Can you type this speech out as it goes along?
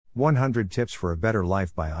100 Tips for a Better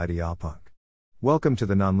Life by Ideopunk. Welcome to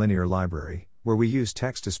the Nonlinear Library, where we use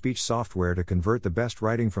text-to-speech software to convert the best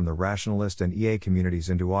writing from the rationalist and EA communities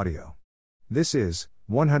into audio. This is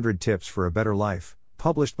 100 Tips for a Better Life,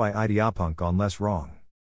 published by Ideopunk on Less Wrong.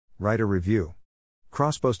 Write a review.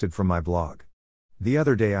 Cross-posted from my blog. The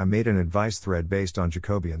other day I made an advice thread based on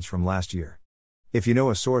Jacobians from last year. If you know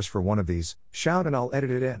a source for one of these, shout and I'll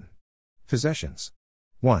edit it in. Possessions.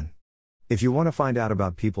 1. If you want to find out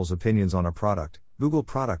about people's opinions on a product, Google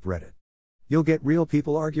Product Reddit. You'll get real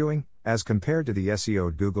people arguing, as compared to the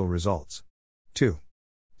SEO'd Google results. 2.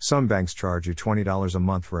 Some banks charge you $20 a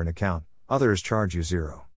month for an account, others charge you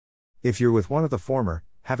 $0. If you're with one of the former,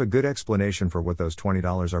 have a good explanation for what those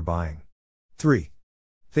 $20 are buying. 3.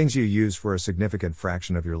 Things you use for a significant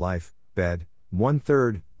fraction of your life: bed,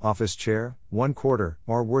 1/3, office chair, 1/4,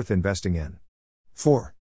 are worth investing in.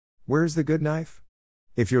 4. Where's the good knife?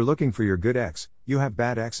 If you're looking for your good X, you have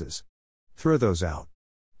bad X's. Throw those out.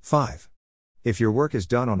 5. If your work is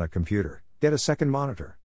done on a computer, get a second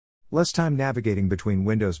monitor. Less time navigating between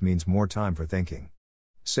windows means more time for thinking.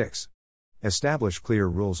 6. Establish clear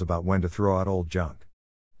rules about when to throw out old junk.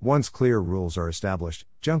 Once clear rules are established,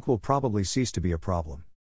 junk will probably cease to be a problem.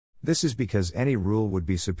 This is because any rule would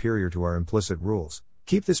be superior to our implicit rules.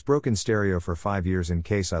 Keep this broken stereo for 5 years in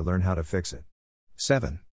case I learn how to fix it.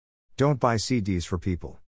 7. Don't buy CDs for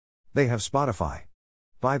people. They have Spotify.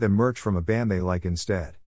 Buy the merch from a band they like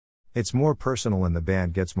instead. It's more personal and the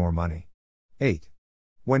band gets more money. 8.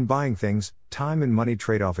 When buying things, time and money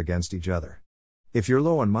trade off against each other. If you're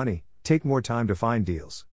low on money, take more time to find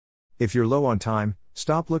deals. If you're low on time,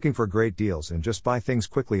 stop looking for great deals and just buy things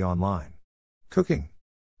quickly online. Cooking.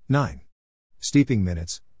 9. Steeping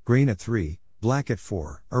minutes: green at 3, black at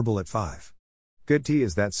 4, herbal at 5. Good tea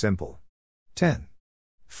is that simple. 10.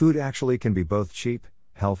 Food actually can be both cheap,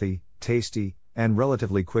 healthy, tasty, and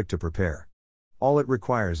relatively quick to prepare. All it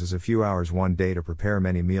requires is a few hours one day to prepare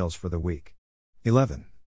many meals for the week. 11.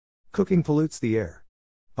 Cooking pollutes the air.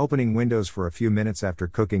 Opening windows for a few minutes after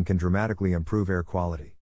cooking can dramatically improve air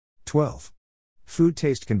quality. 12. Food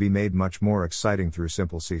taste can be made much more exciting through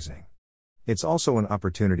simple seasoning. It's also an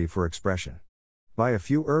opportunity for expression. Buy a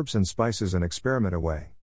few herbs and spices and experiment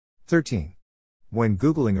away. 13. When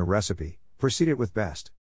Googling a recipe, precede it with best.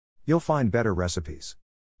 You'll find better recipes.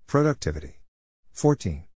 Productivity.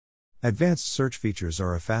 14. Advanced search features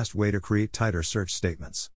are a fast way to create tighter search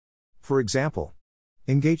statements. For example,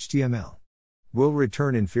 EngageHTML will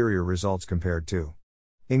return inferior results compared to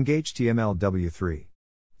EngageHTML W3.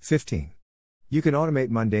 15. You can automate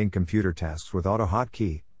mundane computer tasks with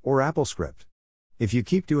AutoHotkey or AppleScript. If you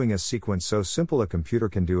keep doing a sequence so simple a computer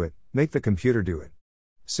can do it, make the computer do it.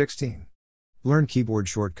 16. Learn keyboard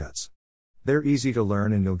shortcuts. They're easy to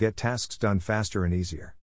learn and you'll get tasks done faster and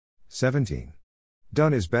easier. 17.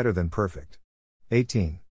 Done is better than perfect.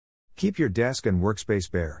 18. Keep your desk and workspace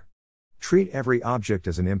bare. Treat every object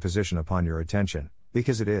as an imposition upon your attention,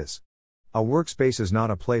 because it is. A workspace is not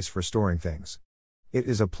a place for storing things. It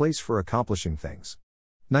is a place for accomplishing things.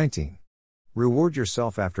 19. Reward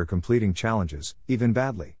yourself after completing challenges, even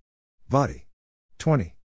badly. Body.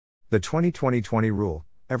 20. The 20-20-20 rule: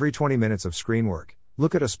 every 20 minutes of screen work,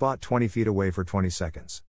 look at a spot 20 feet away for 20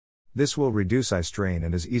 seconds. This will reduce eye strain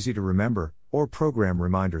and is easy to remember, or program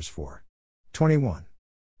reminders for. 21.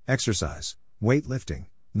 Exercise, weightlifting,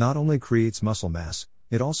 not only creates muscle mass,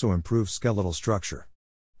 it also improves skeletal structure.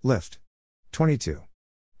 Lift. 22.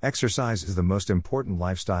 Exercise is the most important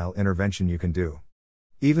lifestyle intervention you can do.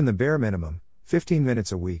 Even the bare minimum, 15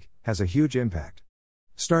 minutes a week, has a huge impact.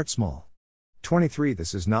 Start small. 23.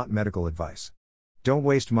 This is not medical advice. Don't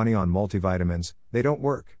waste money on multivitamins, they don't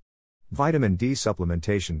work. Vitamin D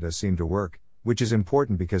supplementation does seem to work, which is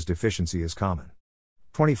important because deficiency is common.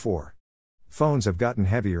 24. Phones have gotten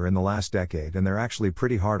heavier in the last decade and they're actually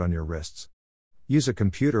pretty hard on your wrists. Use a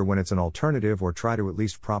computer when it's an alternative or try to at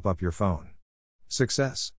least prop up your phone.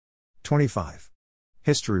 Success. 25.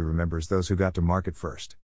 History remembers those who got to market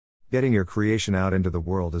first. Getting your creation out into the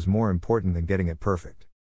world is more important than getting it perfect.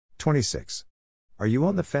 26. Are you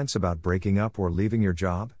on the fence about breaking up or leaving your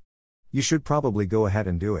job? You should probably go ahead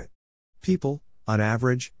and do it. People, on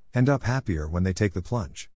average, end up happier when they take the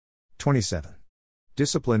plunge. 27.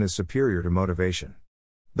 Discipline is superior to motivation.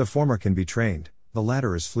 The former can be trained, the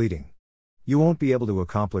latter is fleeting. You won't be able to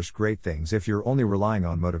accomplish great things if you're only relying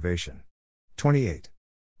on motivation. 28.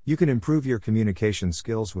 You can improve your communication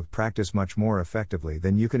skills with practice much more effectively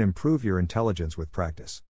than you can improve your intelligence with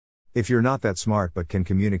practice. If you're not that smart but can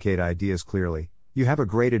communicate ideas clearly, you have a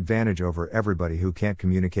great advantage over everybody who can't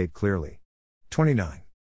communicate clearly. 29.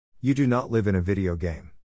 You do not live in a video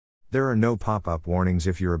game. There are no pop-up warnings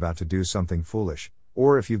if you're about to do something foolish,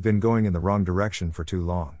 or if you've been going in the wrong direction for too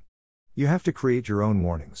long. You have to create your own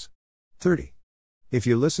warnings. 30. If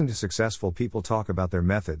you listen to successful people talk about their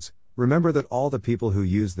methods, remember that all the people who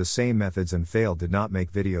used the same methods and failed did not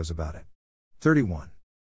make videos about it. 31.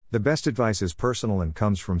 The best advice is personal and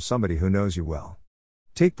comes from somebody who knows you well.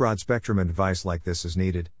 Take broad spectrum advice like this as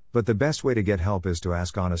needed, but the best way to get help is to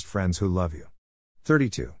ask honest friends who love you.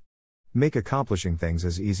 32. Make accomplishing things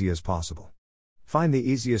as easy as possible. Find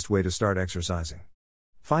the easiest way to start exercising.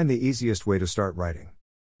 Find the easiest way to start writing.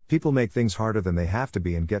 People make things harder than they have to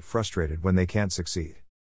be and get frustrated when they can't succeed.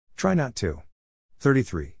 Try not to.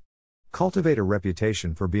 33. Cultivate a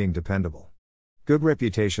reputation for being dependable. Good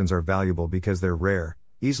reputations are valuable because they're rare,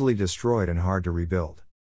 easily destroyed and hard to rebuild.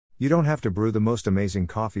 You don't have to brew the most amazing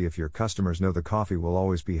coffee if your customers know the coffee will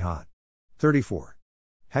always be hot. 34.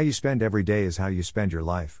 How you spend every day is how you spend your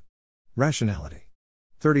life. Rationality.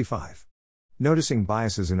 35. Noticing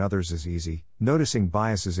biases in others is easy, noticing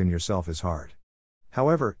biases in yourself is hard.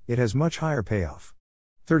 However, it has much higher payoff.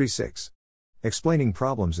 36. Explaining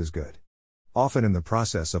problems is good. Often in the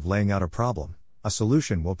process of laying out a problem, a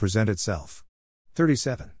solution will present itself.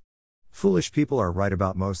 37. Foolish people are right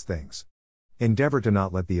about most things. Endeavor to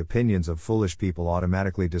not let the opinions of foolish people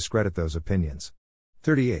automatically discredit those opinions.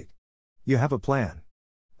 38. You have a plan.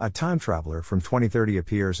 A time traveler from 2030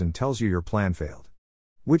 appears and tells you your plan failed.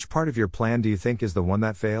 Which part of your plan do you think is the one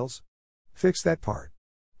that fails? Fix that part.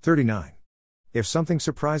 39. If something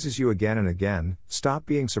surprises you again and again, stop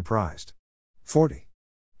being surprised. 40.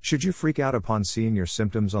 Should you freak out upon seeing your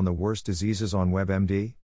symptoms on the worst diseases on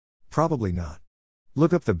WebMD? Probably not.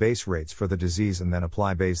 Look up the base rates for the disease and then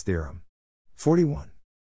apply Bayes' theorem. 41.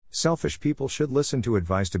 Selfish people should listen to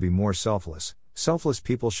advice to be more selfless. Selfless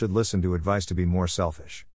people should listen to advice to be more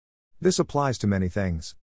selfish. This applies to many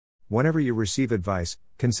things. Whenever you receive advice,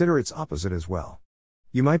 consider its opposite as well.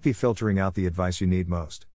 You might be filtering out the advice you need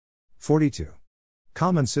most. 42.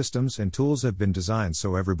 Common systems and tools have been designed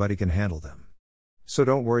so everybody can handle them. So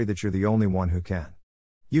don't worry that you're the only one who can.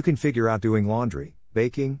 You can figure out doing laundry,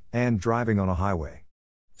 baking, and driving on a highway.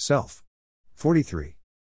 Self. 43.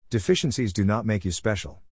 Deficiencies do not make you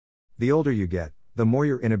special. The older you get, the more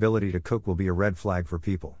your inability to cook will be a red flag for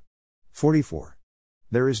people. 44.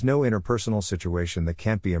 There is no interpersonal situation that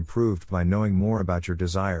can't be improved by knowing more about your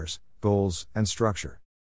desires, goals, and structure.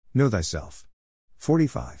 Know thyself.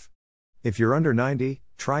 45. If you're under 90,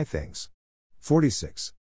 try things.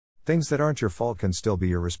 46. Things that aren't your fault can still be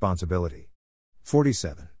your responsibility.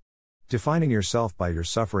 47. Defining yourself by your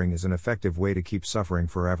suffering is an effective way to keep suffering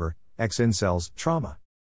forever. Incels, trauma.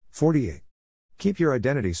 48. Keep your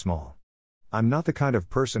identity small. I'm not the kind of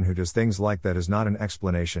person who does things like that is not an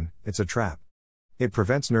explanation, it's a trap. It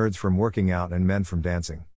prevents nerds from working out and men from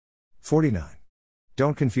dancing. 49.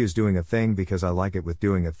 Don't confuse doing a thing because I like it with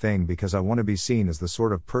doing a thing because I want to be seen as the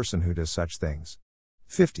sort of person who does such things.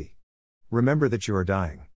 50. Remember that you are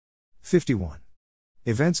dying. 51.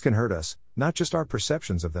 Events can hurt us, not just our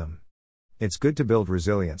perceptions of them. It's good to build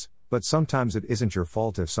resilience, but sometimes it isn't your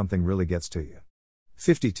fault if something really gets to you.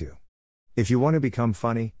 52. If you want to become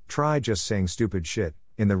funny, try just saying stupid shit,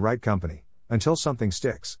 in the right company, until something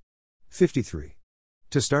sticks. 53.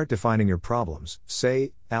 To start defining your problems,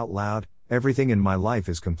 say, out loud, everything in my life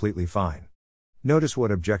is completely fine. Notice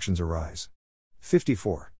what objections arise.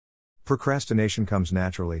 54. Procrastination comes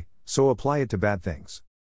naturally, so apply it to bad things.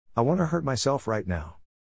 I want to hurt myself right now.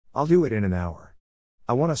 I'll do it in an hour.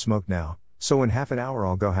 I want to smoke now, so in half an hour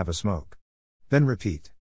I'll go have a smoke. Then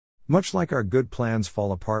repeat. Much like our good plans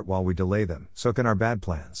fall apart while we delay them, so can our bad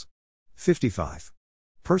plans. 55.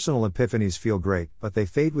 Personal epiphanies feel great, but they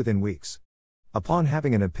fade within weeks. Upon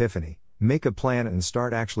having an epiphany, make a plan and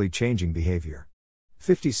start actually changing behavior.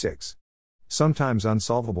 56. Sometimes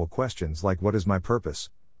unsolvable questions like what is my purpose?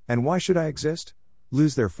 And why should I exist?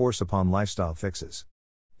 Lose their force upon lifestyle fixes.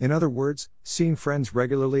 In other words, seeing friends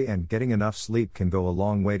regularly and getting enough sleep can go a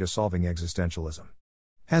long way to solving existentialism.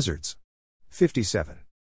 Hazards. 57.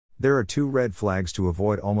 There are 2 red flags to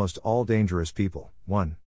avoid almost all dangerous people.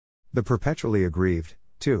 1. The perpetually aggrieved.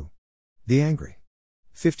 2. The angry.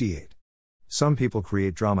 58. Some people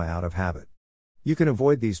create drama out of habit. You can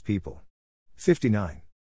avoid these people. 59.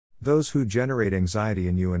 Those who generate anxiety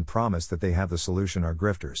in you and promise that they have the solution are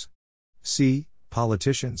grifters. See,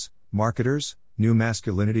 politicians, marketers, new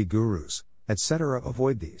masculinity gurus, etc.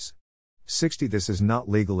 Avoid these. 60. This is not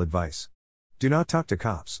legal advice. Do not talk to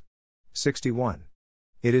cops. 61.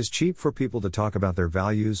 It is cheap for people to talk about their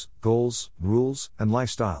values, goals, rules, and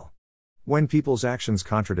lifestyle. When people's actions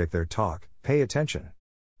contradict their talk, pay attention.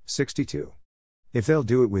 62. If they'll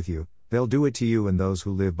do it with you, they'll do it to you, and those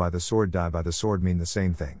who live by the sword die by the sword mean the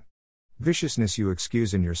same thing. Viciousness you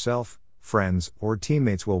excuse in yourself, friends, or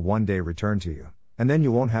teammates will one day return to you, and then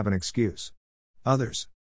you won't have an excuse. Others.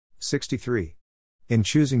 63. In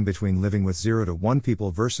choosing between living with 0 to 1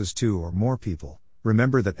 people versus 2 or more people,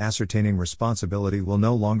 remember that ascertaining responsibility will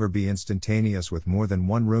no longer be instantaneous with more than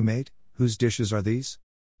one roommate. Whose dishes are these?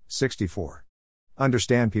 64.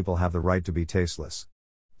 Understand people have the right to be tasteless.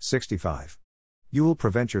 65. You will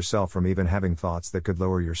prevent yourself from even having thoughts that could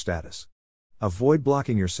lower your status. Avoid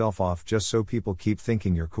blocking yourself off just so people keep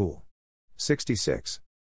thinking you're cool. 66.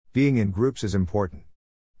 Being in groups is important.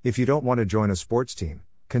 If you don't want to join a sports team,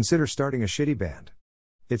 consider starting a shitty band.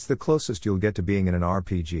 It's the closest you'll get to being in an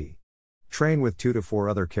RPG. Train with 2 to 4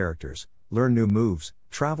 other characters, learn new moves,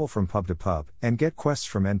 travel from pub to pub, and get quests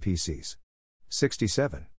from NPCs.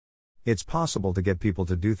 67. It's possible to get people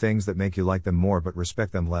to do things that make you like them more but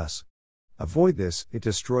respect them less. Avoid this, it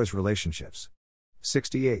destroys relationships.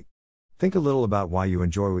 68. Think a little about why you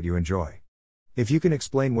enjoy what you enjoy. If you can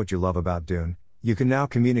explain what you love about Dune, you can now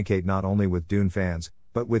communicate not only with Dune fans,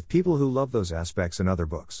 but with people who love those aspects in other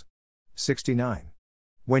books. 69.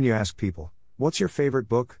 When you ask people, what's your favorite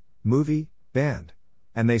book, movie, band?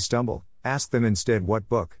 And they stumble, ask them instead what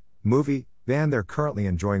book, movie, band they're currently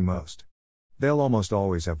enjoying most. They'll almost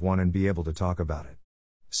always have one and be able to talk about it.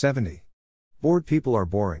 70. Bored people are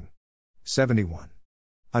boring. 71.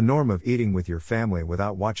 A norm of eating with your family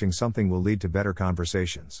without watching something will lead to better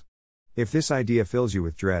conversations. If this idea fills you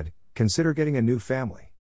with dread, consider getting a new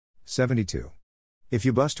family. 72. If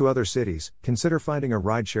you bus to other cities, consider finding a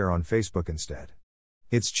rideshare on Facebook instead.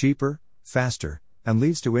 It's cheaper, faster, and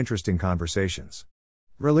leads to interesting conversations.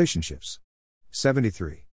 Relationships.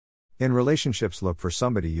 73. In relationships, look for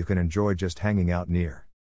somebody you can enjoy just hanging out near.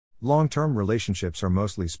 Long-term relationships are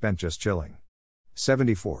mostly spent just chilling.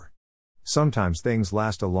 74. Sometimes things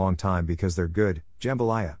last a long time because they're good,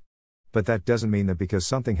 jambalaya. But that doesn't mean that because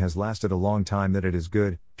something has lasted a long time that it is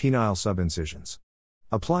good, penile subincisions.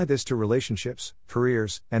 Apply this to relationships,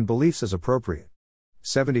 careers, and beliefs as appropriate.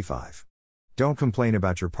 75. Don't complain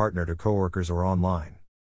about your partner to coworkers or online.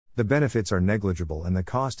 The benefits are negligible and the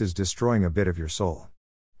cost is destroying a bit of your soul.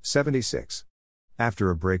 76. After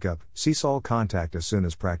a breakup, cease all contact as soon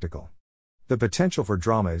as practical. The potential for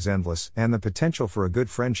drama is endless, and the potential for a good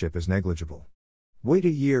friendship is negligible. Wait a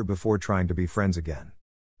year before trying to be friends again.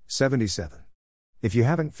 77. If you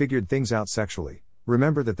haven't figured things out sexually,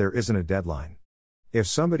 remember that there isn't a deadline. If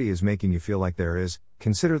somebody is making you feel like there is,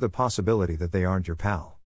 consider the possibility that they aren't your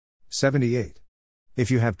pal. 78.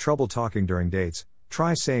 If you have trouble talking during dates,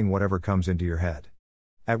 try saying whatever comes into your head.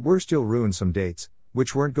 At worst you'll ruin some dates,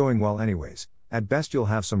 which weren't going well anyways. At best you'll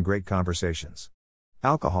have some great conversations.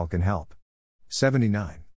 Alcohol can help.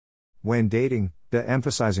 79. When dating,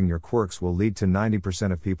 de-emphasizing your quirks will lead to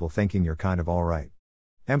 90% of people thinking you're kind of alright.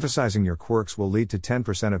 Emphasizing your quirks will lead to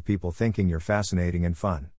 10% of people thinking you're fascinating and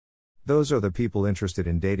fun. Those are the people interested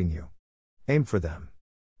in dating you. Aim for them.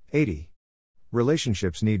 80.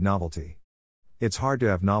 Relationships need novelty. It's hard to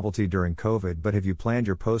have novelty during COVID, but have you planned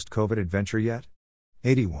your post-COVID adventure yet?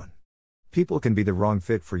 81. People can be the wrong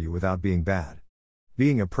fit for you without being bad.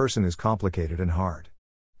 Being a person is complicated and hard.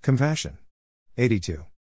 Compassion. 82.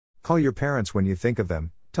 Call your parents when you think of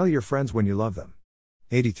them, tell your friends when you love them.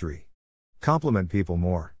 83. Compliment people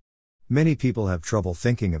more. Many people have trouble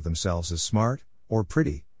thinking of themselves as smart, or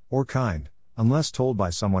pretty, or kind, unless told by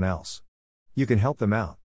someone else. You can help them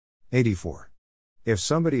out. 84. If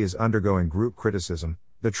somebody is undergoing group criticism,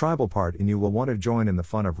 the tribal part in you will want to join in the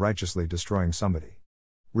fun of righteously destroying somebody.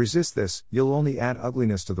 Resist this, you'll only add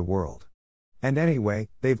ugliness to the world. And anyway,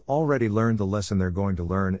 they've already learned the lesson they're going to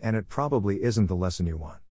learn, and it probably isn't the lesson you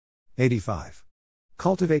want. 85.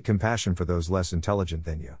 Cultivate compassion for those less intelligent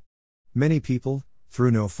than you. Many people,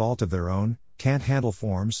 through no fault of their own, can't handle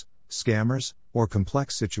forms, scammers, or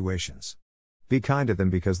complex situations. Be kind to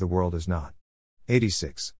them because the world is not.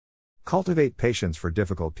 86. Cultivate patience for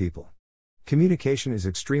difficult people. Communication is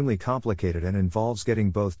extremely complicated and involves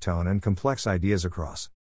getting both tone and complex ideas across.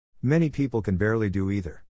 Many people can barely do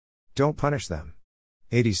either. Don't punish them.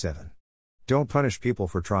 87. Don't punish people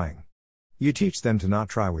for trying. You teach them to not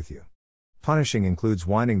try with you. Punishing includes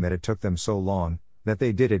whining that it took them so long, that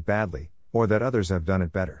they did it badly, or that others have done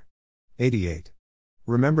it better. 88.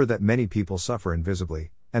 Remember that many people suffer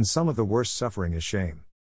invisibly, and some of the worst suffering is shame.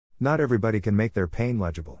 Not everybody can make their pain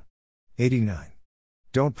legible. 89.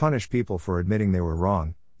 Don't punish people for admitting they were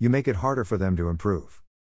wrong, you make it harder for them to improve.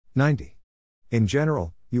 90. In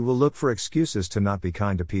general, you will look for excuses to not be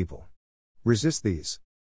kind to people. Resist these.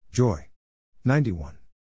 Joy. 91.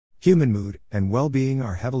 Human mood and well-being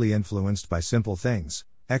are heavily influenced by simple things: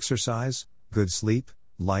 exercise, good sleep,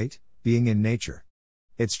 light, being in nature.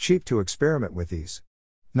 It's cheap to experiment with these.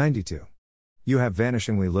 92. You have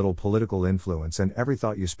vanishingly little political influence, and every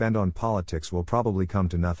thought you spend on politics will probably come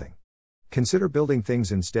to nothing. Consider building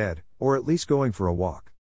things instead, or at least going for a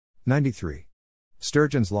walk. 93.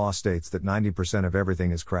 Sturgeon's law states that 90% of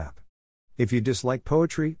everything is crap. If you dislike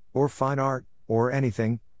poetry, or fine art, or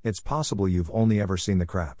anything, it's possible you've only ever seen the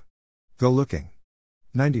crap. Go looking.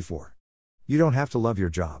 94. You don't have to love your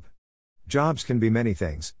job. Jobs can be many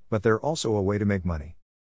things, but they're also a way to make money.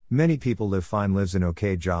 Many people live fine lives in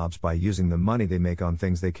okay jobs by using the money they make on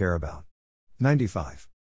things they care about. 95.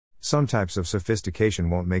 Some types of sophistication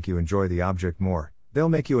won't make you enjoy the object more, they'll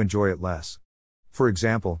make you enjoy it less. For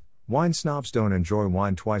example, wine snobs don't enjoy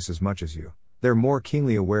wine twice as much as you, they're more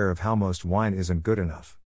keenly aware of how most wine isn't good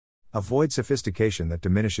enough. Avoid sophistication that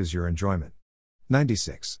diminishes your enjoyment.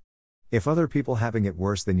 96. If other people having it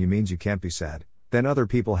worse than you means you can't be sad, then other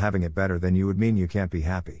people having it better than you would mean you can't be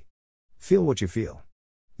happy. Feel what you feel.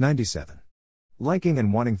 97. Liking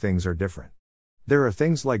and wanting things are different. There are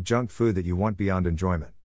things like junk food that you want beyond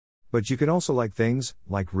enjoyment. But you can also like things,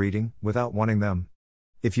 like reading, without wanting them.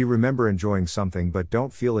 If you remember enjoying something but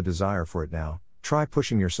don't feel a desire for it now, try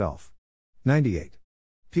pushing yourself. 98.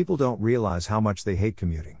 People don't realize how much they hate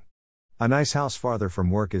commuting. A nice house farther from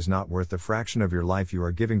work is not worth the fraction of your life you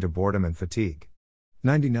are giving to boredom and fatigue.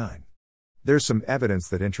 99. There's some evidence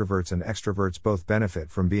that introverts and extroverts both benefit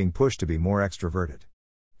from being pushed to be more extroverted.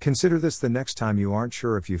 Consider this the next time you aren't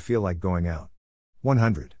sure if you feel like going out.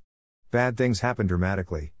 100. Bad things happen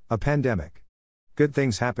dramatically, a pandemic. Good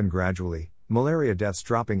things happen gradually, malaria deaths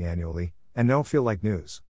dropping annually, and don't feel like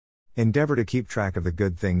news. Endeavor to keep track of the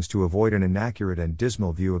good things to avoid an inaccurate and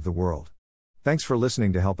dismal view of the world. Thanks for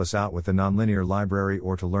listening. To help us out with the Nonlinear Library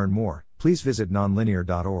or to learn more, please visit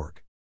nonlinear.org.